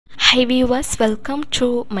Hi viewers, welcome to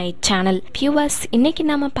my channel. Viewers, இன்னைக்கு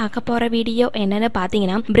நாம பார்க்க போற வீடியோ என்னன்னு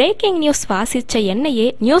பாத்தீங்கன்னா பிரேக்கிங் நியூஸ் வாசிச்ச என்னையே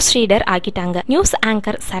நியூஸ் ரீடர் ஆக்கிட்டாங்க. நியூஸ்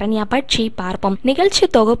ஆங்கர் சரண்யா பற்றி பார்ப்போம். நிகழ்ச்சி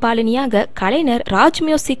தொகுப்பாளினியாக கலைஞர் ராஜ்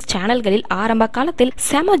மியூசிக் சேனல்களில் ஆரம்ப காலத்தில்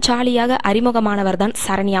செம ஜாலியாக அறிமுகமானவர் தான்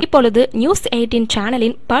சரண்யா. இப்பொழுது நியூஸ் 18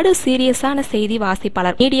 சேனலின் படு சீரியஸான செய்தி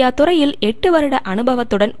வாசிப்பாளர். மீடியா துறையில் 8 வருட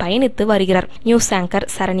அனுபவத்துடன் பயணித்து வருகிறார் நியூஸ் ஆங்கர்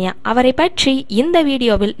சரண்யா. அவரை பற்றி இந்த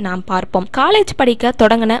வீடியோவில் நாம் பார்ப்போம். காலேஜ் படிக்க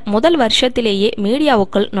தொடங்கின முதல் வருஷத்திலேயே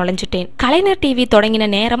மீடியாவுக்குள் நுழைஞ்சிட்டேன். கலைஞர் டிவி தொடங்கின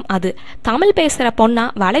நேரம் அது. தமிழ் பேசுற பொண்ணா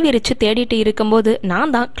வளவிரிச்சு தேடிட்டு இருக்கும்போது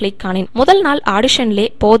நான் தான் கிளிக் ஆனேன். முதல் நாள் ஆடிஷன்லே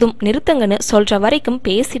போதும் நிறுத்துங்கன்னு சொல்ற வரைக்கும்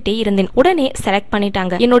பேசிட்டே இருந்தேன். உடனே செலக்ட்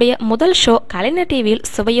பண்ணிட்டாங்க. என்னுடைய முதல் ஷோ கலைஞர் டிவியில்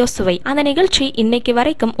சுவையோ சுவை. அந்த நிகழ்ச்சி இன்னைக்கு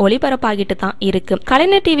வரைக்கும் ஒளிபரப்பாகிட்டு தான் இருக்கு.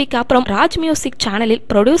 கலைஞர் டிவிக்கு அப்புறம் ராஜ் மியூசிக் சேனலில்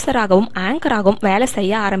ப்ரொடியூசராகவும் ஆங்கராகவும் வேலை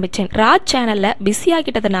செய்ய ஆரம்பிச்சேன். ராஜ் சேனல்ல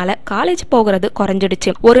பிஸியாகிட்டதுனால காலேஜ் போகிறது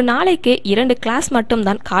குறைஞ்சிடுச்சு. ஒரு நாளைக்கு 2 கிளாஸ் மட்டும்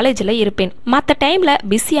தான் காலேஜ்ல இருப்பேன். மத்த டைம்ல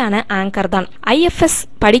பிஸியான ஆங்கர் தான். IFS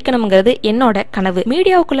படிக்கணும்ங்கிறது என்னோட கனவு.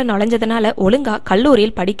 மீடியாவுக்குள்ள நுழைஞ்சதுனால ஒழுங்கா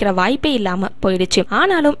கல்லூரியில் படிக்கிற வாய்ப்பே இல்லாம போயிடுச்சு.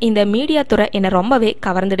 ஆனாலும் இந்த மீடியா துறை என்ன ரொம்பவே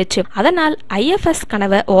கவர்ந்துடுச்சு. அதனால் IFS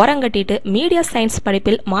கனவை ஓரங்கட்டிட்டு மீடியா சயின்ஸ்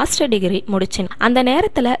படிப்பில் மாஸ்டர் டிகிரி முடிச்சேன். அந்த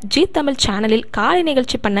நேரத்துல ஜி தமிழ் சேனலில் காலை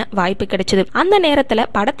நிகழ்ச்சி பண்ண வாய்ப்பு கிடைச்சது. அந்த நேரத்துல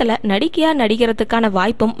படத்துல நடிக்கிறதுக்கான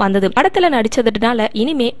வாய்ப்பும் வந்தது. படத்துல நடிச்சதுனால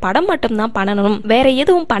இனிமே படம் மட்டும் தான் பண்ணணும், வேற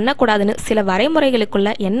எதுவும் பண்ணக்கூடாதுன்னு சில வரைமுறைகளுக்குள்ள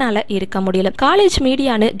என்னால இருக்க முடியல. காலேஜ்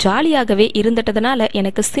மீடியான்னு ஜாலியாகவே இருந்துட்டதுனால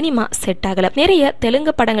எனக்கு சினிமா செட் ஆகல. நிறைய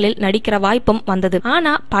தெலுங்கு படங்களில் நடிக்கிற வாய்ப்பும் வந்தது.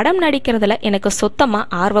 ஆனா படம் நடிக்கிறதுல எனக்கு சுத்தமா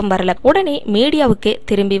ஆர்வம் வரல. உடனே மீடியாவுக்கே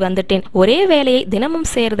திரும்பி வந்துட்டேன். ஒரே வேலையை தினமும்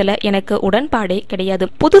செய்யறதுல எனக்கு உடன்பாடே கிடையாது.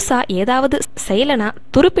 புதுசா ஏதாவது செய்யலனா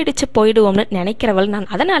துருப்பிடிச்சு போயிடுவோம்னு நினைக்கிறவள் நான்.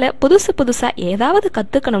 அதனால புதுசா ஏதாவது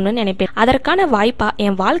கத்துக்கணும்னு நினைப்பேன். அதற்கான வாய்ப்பா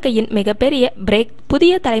என் வாழ்க்கையின் மிகப்பெரிய பிரேக்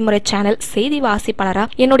புதிய தலைமுறை சேனல் செய்தி வாசிப்பாளரா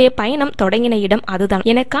என்னுடைய பயணம் தொடங்கின இடம் அதுதான்.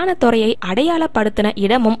 எனக்கான துறையை அடையாளப்படுத்தின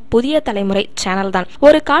இடமும் புதிய தலைமுறை சேனல் தான்.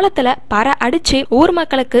 ஒரு காலத்துல பற அடிச்சு ஊர்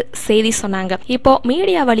மக்களுக்கு செய்தி சொன்னாங்க. இப்போ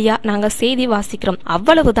மீடியா வழியா நாங்க செய்தி வாசிக்கிறோம்.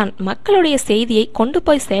 அவ்வளவுதான். மக்களுடைய செய்தியை கொண்டு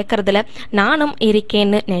போய் சேர்க்கறதுல நானும்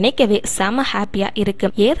இருக்கேன்னு நினைக்கவே செம ஹாப்பியா இருக்கு.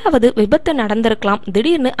 ஏதாவது விபத்து நடந்திருக்கலாம்,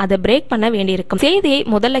 திடீர்னு அதை பிரேக் பண்ண வேண்டியிருக்கும். செய்தியை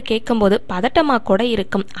முதல்ல கேட்கும் போது பதட்டமா கூட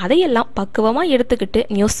இருக்கும். அதையெல்லாம் பக்குவமா எடுத்துக்கிட்டு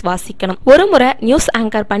நியூஸ் வாசிக்கணும். ஒரு முறை நியூஸ்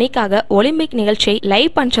ஆங்கர் பணிக்காக ஒலிம்பிக் நிகழ்ச்சியை லைவ்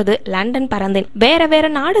பண்றது லண்டன் பறந்தேன். வேற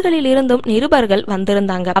நாடுகளில் இருந்தும் நிருபர்கள்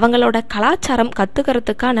வந்திருந்தாங்க. அவங்களோட கலாச்சாரம்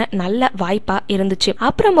கத்துக்கிறதுக்கான நல்ல வாய்ப்பா இருந்துச்சு.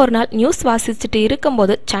 அப்புறம் ஒரு நாள் நியூஸ் வாசிச்சுட்டு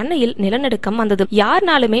இருக்கும்போது சென்னையில் நிலநடுக்கம் வந்தது.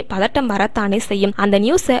 யாருனாலுமே பதட்டம் வரத்தானே செய்யும். அந்த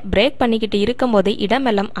நியூஸை பிரேக் பண்ணிக்கிட்டு இருக்கும் போதே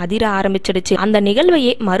இடமெல்லாம் அதிர ஆரம்பிச்சிடுச்சு. அந்த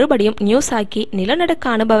நிகழ்வையே மறுபடியும் நியூஸ் ஆக்கி நிலநடுக்க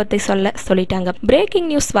அனுபவத்தை சொல்லிட்டாங்க. பிரேக்கிங்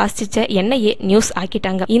நியூஸ் வாசிச்ச என்னையே நியூஸ்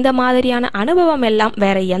ஆக்கிட்டாங்க. இந்த மாதிரியான அனுபவம் எல்லாம்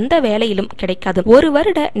வேற எந்த வேலையிலும் கிடைக்காது. ஒரு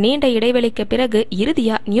வருட நீண்ட இடைவெளிக்கு பிறகு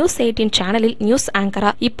இறுதியா நியூஸ் 18 சேனலில் நியூஸ் ஆங்கரா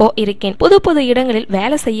இப்போ இருக்கேன். புது இடங்களில்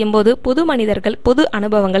வேலை செய்யும் போது புது மனிதர்கள், புது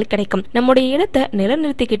அனுபவங்கள் கிடைக்கும். நம்முடைய இடத்தை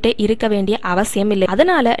நிலைநிறுத்திக்கிட்டே இருக்க வேண்டிய அவசியம் இல்லை.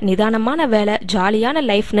 அதனால நிதானமான வேலை, ஜாலியான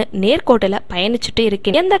லைஃப்னு நேர்கோட்டில பயணிச்சுட்டு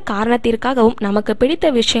இருக்கேன். எந்த காரணத்திற்காகவும் நமக்கு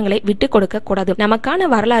பிடித்த விஷயங்களை விட்டு கொடுக்க கூடாது. நமக்கான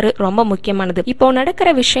வரலாறு ரொம்ப முக்கியமானது. இப்போ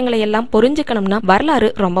நடக்கிற விஷயங்களை எல்லாம் புரிஞ்சுக்கணும்னா வரலாறு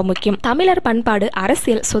ரொம்ப முக்கியம். தமிழர் பண்பாடு,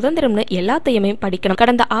 அரசியல், சுதந்திரம்னு எல்லாத்தையுமே படிக்கணும்.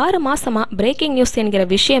 கடந்த 6 மாசமா பிரேக்கிங் நியூஸ் என்கிற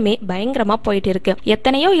விஷயமே பயங்கரமா போயிட்டு இருக்கு.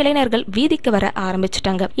 எத்தனையோ இளைஞர்கள் வீதிக்கு வர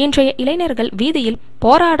ஆரம்பிச்சுட்டாங்க. இன்றைய இளைஞர்கள் வீதியில்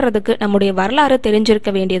போராடுறதுக்கு நம்முடைய வரலாறு தெரிஞ்சிருக்க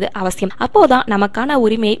வேண்டியது அவசியம். அப்போதான் நமக்கான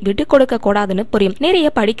உரிமையை விட்டு கொடுக்க கூடாதுன்னு புரியும். நிறைய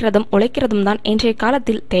படிக்கிறதும் உழைக்கிறதும் தான் இன்றைய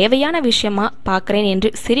காலத்தில் தேவையான விஷயமா பாக்குறேன்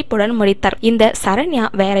என்று சிரிப்புடன் முடித்தார். இந்த சரண்யா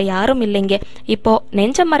வேற யாரும் இல்லைங்க. இப்போ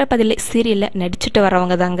நெஞ்சம் மறப்பதில்லை சீரியல்ல நடிச்சுட்டு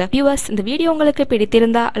வரவங்க தாங்க. வியூவர்ஸ், இந்த வீடியோ உங்களுக்கு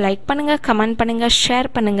பிடித்திருந்தா லைக் பண்ணுங்க, கமெண்ட் பண்ணுங்க,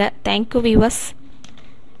 ஷேர் பண்ணுங்க. Thank you viewers.